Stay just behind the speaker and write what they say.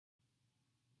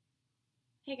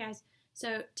Hey guys,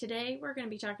 so today we're going to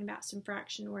be talking about some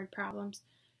fraction word problems.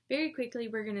 Very quickly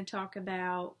we're going to talk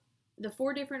about the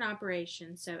 4 different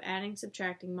operations, so adding,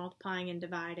 subtracting, multiplying, and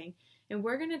dividing. And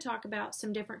we're going to talk about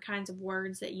some different kinds of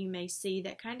words that you may see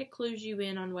that kind of clues you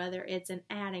in on whether it's an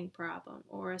adding problem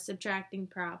or a subtracting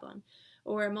problem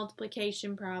or a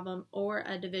multiplication problem or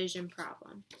a division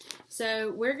problem.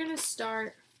 So we're going to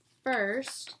start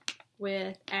first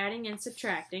with adding and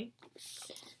subtracting.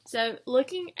 So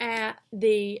looking at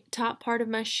the top part of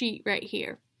my sheet right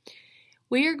here,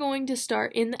 we are going to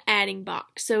start in the adding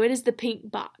box. So it is the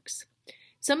pink box.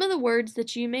 Some of the words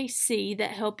that you may see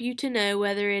that help you to know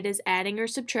whether it is adding or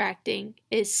subtracting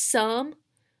is sum,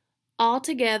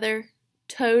 altogether,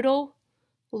 total,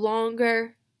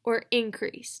 longer, or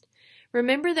increased.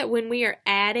 Remember that when we are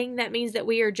adding, that means that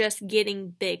we are just getting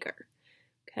bigger.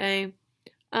 Okay.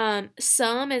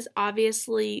 Sum is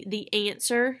obviously the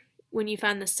answer. When you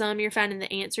find the sum, you're finding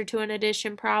the answer to an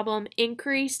addition problem.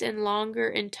 Increased and longer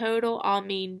and total all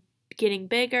mean getting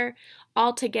bigger.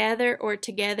 Altogether or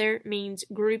together means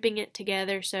grouping it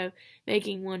together, so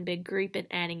making one big group and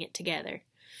adding it together.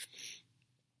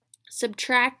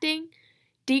 Subtracting,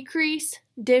 decrease,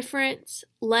 difference,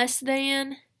 less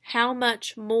than, how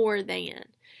much more than.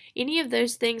 Any of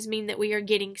those things mean that we are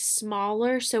getting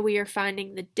smaller, so we are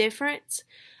finding the difference.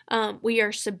 We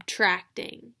are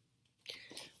subtracting.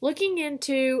 Looking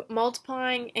into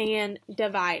multiplying and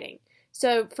dividing.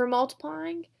 So for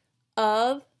multiplying,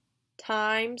 of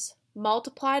times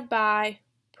multiplied by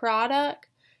product.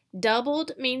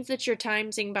 Doubled means that you're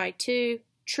timesing by 2.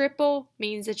 Triple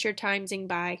means that you're timesing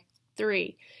by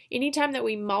 3. Anytime that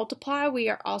we multiply, we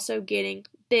are also getting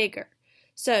bigger.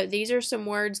 So these are some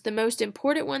words. The most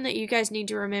important one that you guys need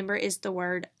to remember is the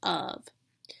word of.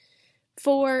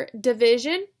 For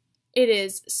division, it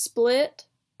is split,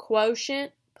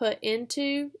 quotient, put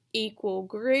into, equal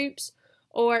groups,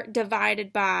 or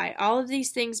divided by. All of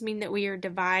these things mean that we are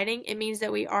dividing. It means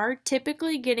that we are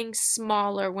typically getting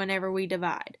smaller whenever we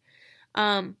divide.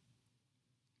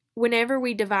 Whenever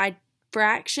we divide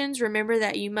fractions, remember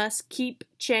that you must keep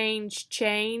change,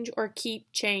 or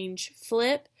keep change,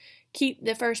 flip. Keep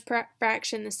the first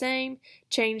fraction the same,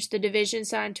 change the division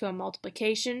sign to a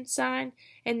multiplication sign,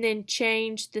 and then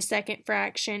change the second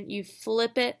fraction. You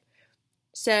flip it.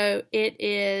 So it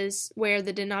is where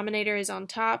the denominator is on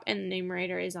top and the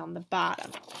numerator is on the bottom.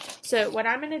 So what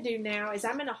I'm going to do now is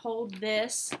I'm going to hold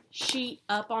this sheet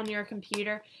up on your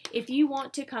computer. If you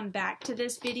want to come back to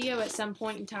this video at some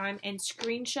point in time and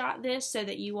screenshot this so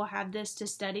that you will have this to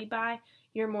study by,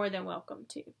 you're more than welcome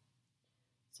to.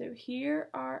 So here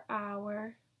are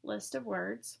our list of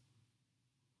words.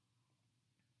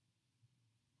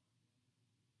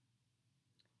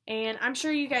 And I'm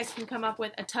sure you guys can come up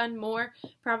with a ton more,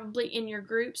 probably in your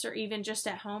groups or even just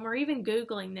at home or even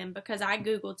Googling them, because I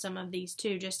Googled some of these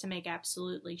too just to make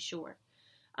absolutely sure.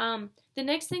 The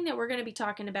next thing that we're going to be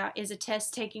talking about is a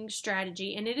test-taking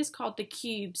strategy, and it is called the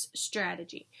CUBES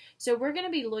strategy. So we're going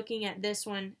to be looking at this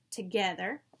one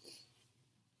together.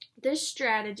 This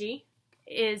strategy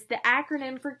is the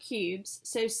acronym for CUBES,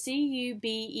 so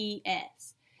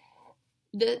C-U-B-E-S.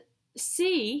 The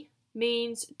C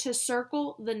means to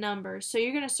circle the numbers. So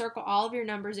you're going to circle all of your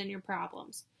numbers in your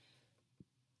problems.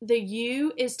 The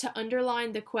U is to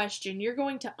underline the question. You're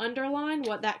going to underline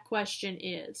what that question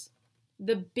is.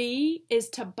 The B is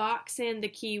to box in the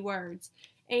keywords.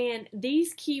 And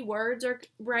these keywords are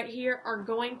right here are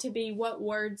going to be what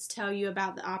words tell you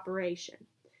about the operation.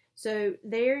 So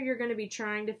there you're going to be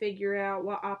trying to figure out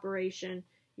what operation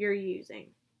you're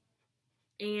using.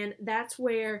 And that's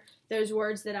where those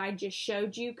words that I just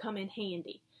showed you come in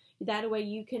handy. That way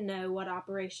you can know what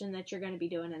operation that you're going to be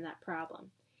doing in that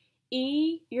problem.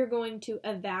 E, you're going to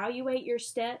evaluate your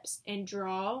steps and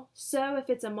draw. So if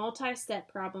it's a multi-step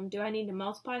problem, do I need to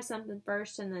multiply something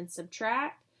first and then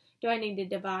subtract? Do I need to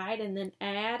divide and then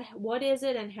add? What is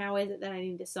it and how is it that I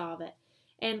need to solve it?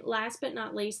 And last but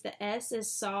not least, the S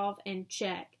is solve and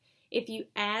check. If you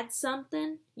add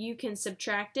something, you can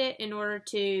subtract it in order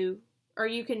to, or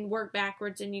you can work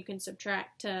backwards and you can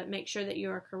subtract to make sure that you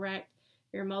are correct.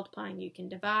 If you're multiplying, you can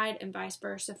divide, and vice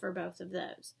versa for both of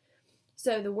those.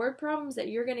 So the word problems that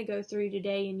you're going to go through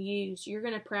today and use, you're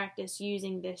going to practice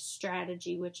using this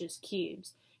strategy, which is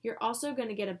CUBES. You're also going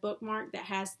to get a bookmark that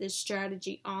has this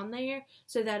strategy on there,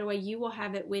 so that way you will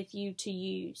have it with you to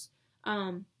use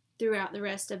throughout the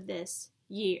rest of this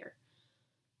year.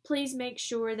 Please make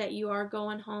sure that you are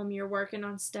going home, you're working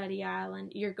on Study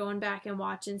Island, you're going back and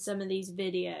watching some of these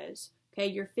videos. Okay,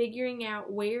 you're figuring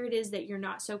out where it is that you're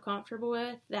not so comfortable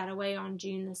with. That way on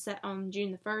June the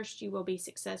 1st, you will be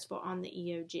successful on the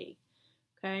EOG.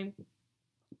 Okay,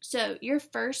 So your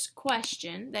first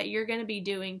question that you're going to be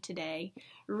doing today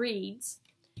reads,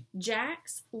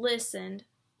 Jax listened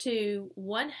to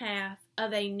 1/2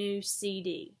 of a new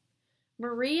CD.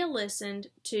 Maria listened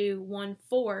to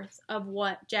 1/4 of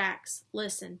what Jax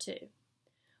listened to.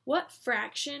 What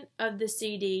fraction of the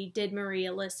CD did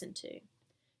Maria listen to?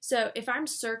 So if I'm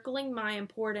circling my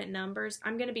important numbers,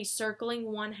 I'm going to be circling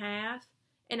 1/2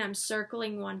 and I'm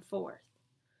circling 1/4.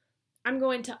 I'm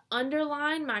going to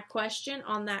underline my question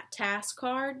on that task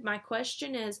card. My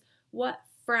question is, what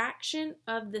fraction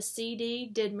of the CD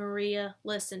did Maria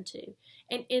listen to?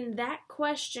 And in that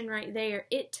question right there,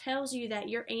 it tells you that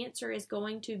your answer is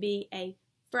going to be a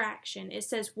fraction. It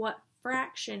says what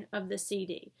fraction of the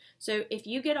CD. So if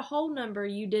you get a whole number,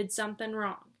 you did something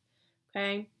wrong.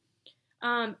 Okay.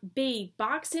 B,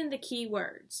 box in the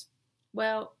keywords.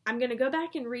 Well, I'm going to go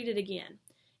back and read it again.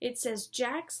 It says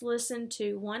Jax listened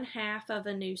to 1/2 of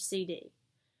a new CD.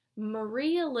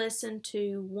 Maria listened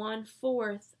to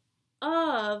 1/4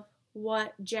 of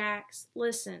what Jax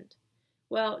listened.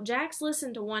 Well, Jax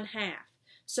listened to 1/2.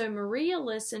 So Maria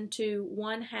listened to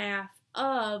 1/2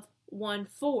 of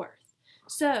 1/4.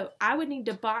 So I would need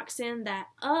to box in that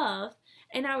of,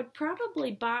 and I would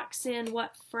probably box in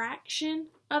what fraction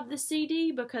of the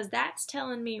CD, because that's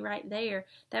telling me right there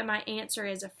that my answer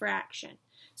is a fraction.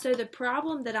 So the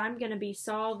problem that I'm going to be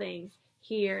solving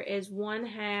here is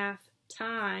 1/2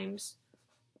 times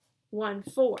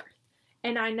 1/4.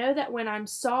 And I know that when I'm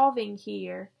solving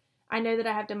here, I know that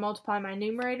I have to multiply my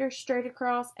numerator straight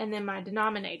across and then my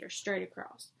denominator straight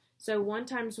across. So 1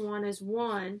 times 1 is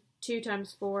 1, 2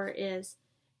 times 4 is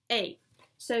 8.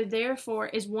 So therefore,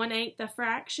 is 1/8 a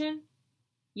fraction?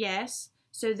 Yes.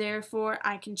 So therefore,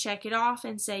 I can check it off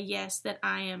and say yes, that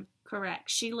I am correct.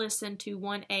 She listened to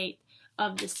 1/8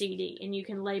 of the CD, and you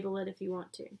can label it if you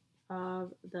want to,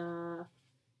 of the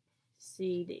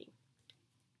CD.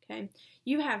 Okay,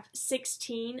 you have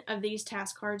 16 of these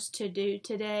task cards to do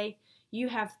today. You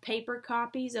have paper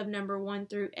copies of number 1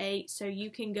 through 8, so you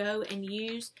can go and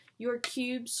use your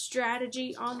cube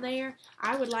strategy on there.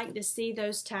 I would like to see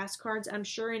those task cards. I'm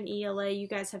sure in ELA you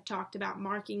guys have talked about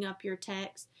marking up your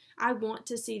text. I want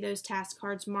to see those task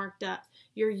cards marked up.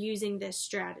 You're using this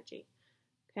strategy.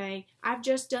 Okay, I've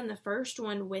just done the first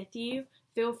one with you.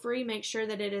 Feel free, make sure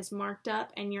that it is marked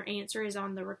up and your answer is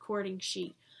on the recording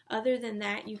sheet. Other than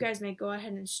that, you guys may go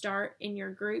ahead and start in your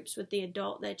groups with the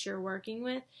adult that you're working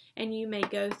with, and you may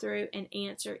go through and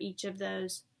answer each of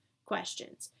those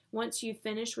questions. Once you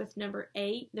finish with number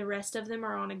 8, the rest of them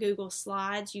are on a Google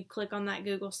Slides. You click on that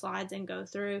Google Slides and go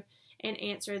through and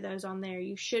answer those on there.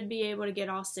 You should be able to get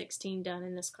all 16 done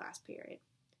in this class period.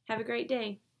 Have a great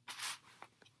day.